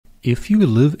If you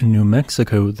live in New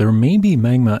Mexico, there may be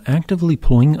magma actively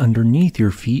pulling underneath your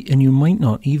feet and you might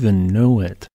not even know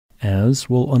it. As,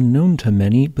 while unknown to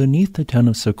many, beneath the town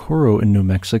of Socorro in New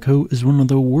Mexico is one of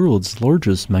the world's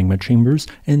largest magma chambers,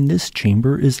 and this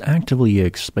chamber is actively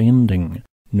expanding.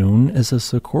 Known as a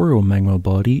Socorro Magma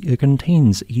Body, it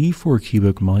contains 84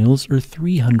 cubic miles or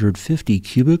 350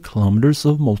 cubic kilometers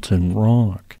of molten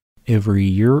rock. Every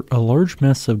year, a large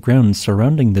mass of ground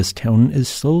surrounding this town is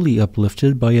slowly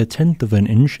uplifted by 1/10 of an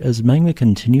inch as magma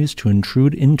continues to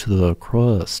intrude into the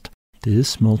crust.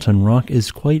 This molten rock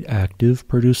is quite active,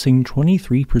 producing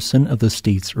 23% of the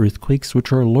state's earthquakes,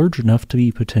 which are large enough to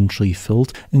be potentially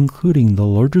felt, including the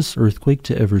largest earthquake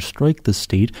to ever strike the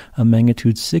state, a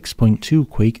magnitude 6.2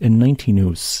 quake in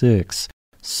 1906.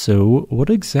 So, what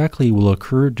exactly will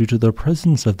occur due to the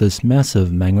presence of this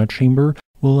massive magma chamber?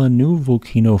 Will a new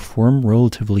volcano form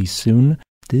relatively soon?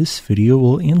 This video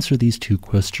will answer these two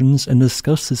questions and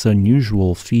discuss this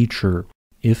unusual feature.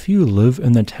 If you live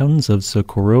in the towns of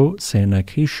Socorro, Santa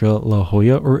Acacia, La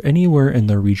Jolla, or anywhere in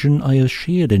the region I have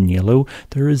shaded in yellow,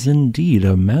 there is indeed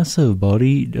a massive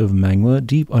body of magma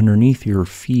deep underneath your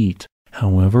feet.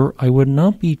 However, I would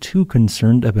not be too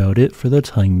concerned about it for the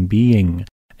time being,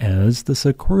 as the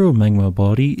Socorro Magma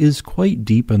Body is quite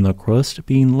deep in the crust,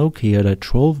 being located at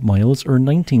 12 miles or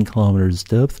 19 kilometers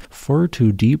depth, far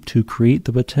too deep to create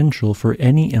the potential for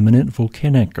any imminent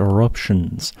volcanic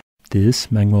eruptions.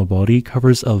 This magma body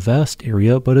covers a vast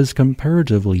area but is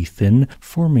comparatively thin,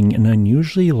 forming an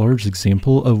unusually large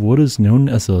example of what is known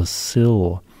as a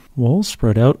sill. While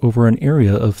spread out over an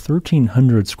area of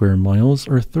 1,300 square miles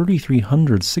or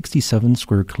 3,367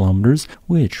 square kilometers,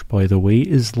 which, by the way,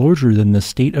 is larger than the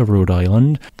state of Rhode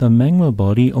Island, the magma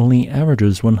body only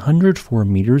averages 104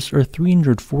 meters or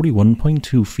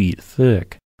 341.2 feet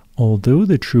thick. Although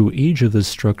the true age of this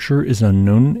structure is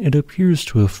unknown, it appears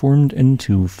to have formed in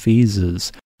two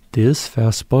phases. This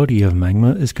vast body of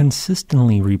magma is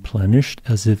consistently replenished,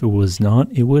 as if it was not,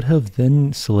 it would have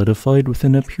then solidified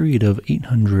within a period of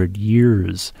 800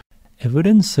 years.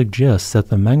 Evidence suggests that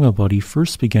the magma body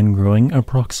first began growing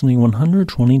approximately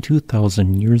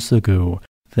 122,000 years ago.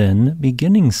 Then,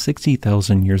 beginning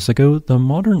 60,000 years ago, the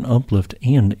modern uplift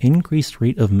and increased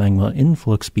rate of magma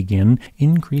influx began,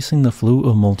 increasing the flow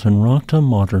of molten rock to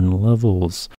modern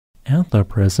levels. At the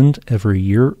present, every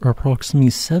year, approximately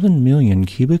 7 million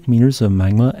cubic meters of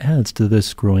magma adds to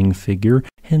this growing figure,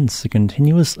 hence the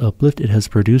continuous uplift it has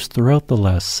produced throughout the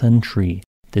last century.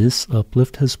 This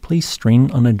uplift has placed strain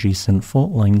on adjacent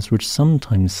fault lines which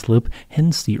sometimes slip,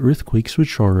 hence the earthquakes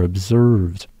which are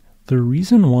observed. The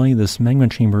reason why this magma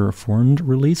chamber formed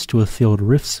relates to a failed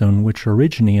rift zone which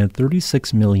originated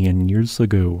 36 million years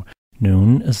ago.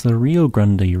 Known as the Rio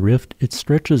Grande Rift, it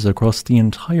stretches across the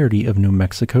entirety of New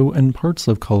Mexico and parts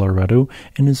of Colorado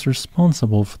and is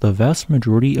responsible for the vast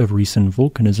majority of recent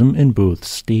volcanism in both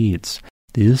states.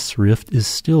 This rift is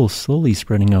still slowly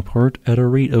spreading apart at a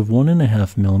rate of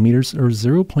 1.5 millimeters or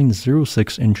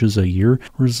 0.06 inches a year,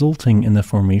 resulting in the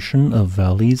formation of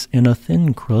valleys and a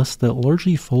thin crust that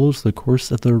largely follows the course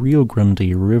of the Rio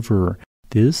Grande River.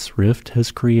 This rift has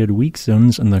created weak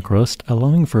zones in the crust,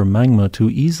 allowing for magma to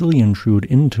easily intrude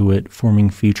into it, forming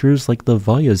features like the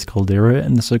Valles caldera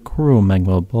and the Socorro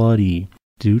Magma Body.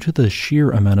 Due to the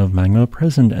sheer amount of magma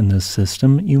present in this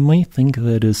system, you might think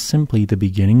that it is simply the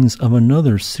beginnings of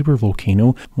another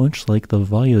supervolcano, much like the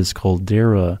Valles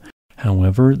caldera.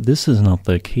 However, this is not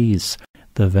the case.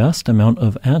 The vast amount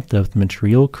of at-depth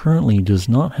material currently does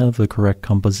not have the correct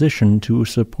composition to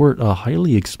support a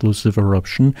highly explosive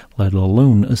eruption, let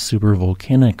alone a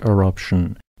supervolcanic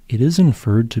eruption. It is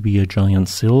inferred to be a giant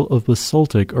sill of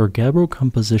basaltic or gabbro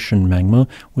composition magma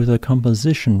with a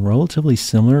composition relatively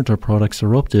similar to products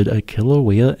erupted at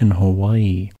Kilauea in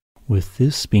Hawaii. With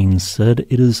this being said,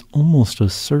 it is almost a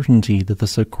certainty that the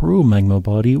Socorro Magma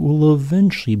Body will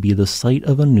eventually be the site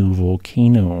of a new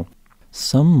volcano.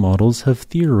 Some models have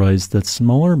theorized that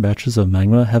smaller batches of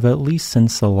magma have, at least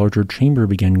since the larger chamber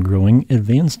began growing,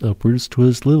 advanced upwards to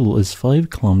as little as 5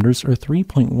 kilometers or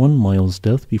 3.1 miles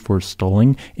depth before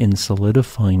stalling and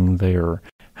solidifying there.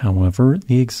 However,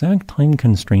 the exact time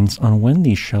constraints on when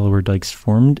these shallower dikes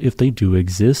formed, if they do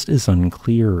exist, is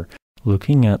unclear.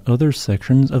 Looking at other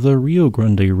sections of the Rio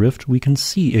Grande Rift, we can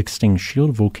see extinct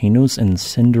shield volcanoes and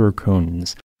cinder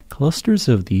cones. Clusters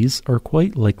of these are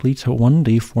quite likely to one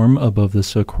day form above the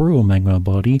Socorro Magma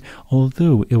Body,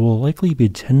 although it will likely be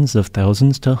tens of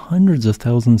thousands to hundreds of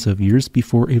thousands of years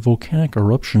before a volcanic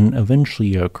eruption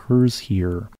eventually occurs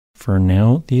here. For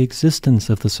now, the existence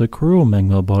of the Socorro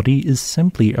Magma Body is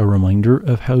simply a reminder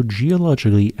of how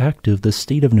geologically active the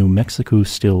state of New Mexico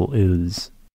still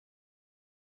is.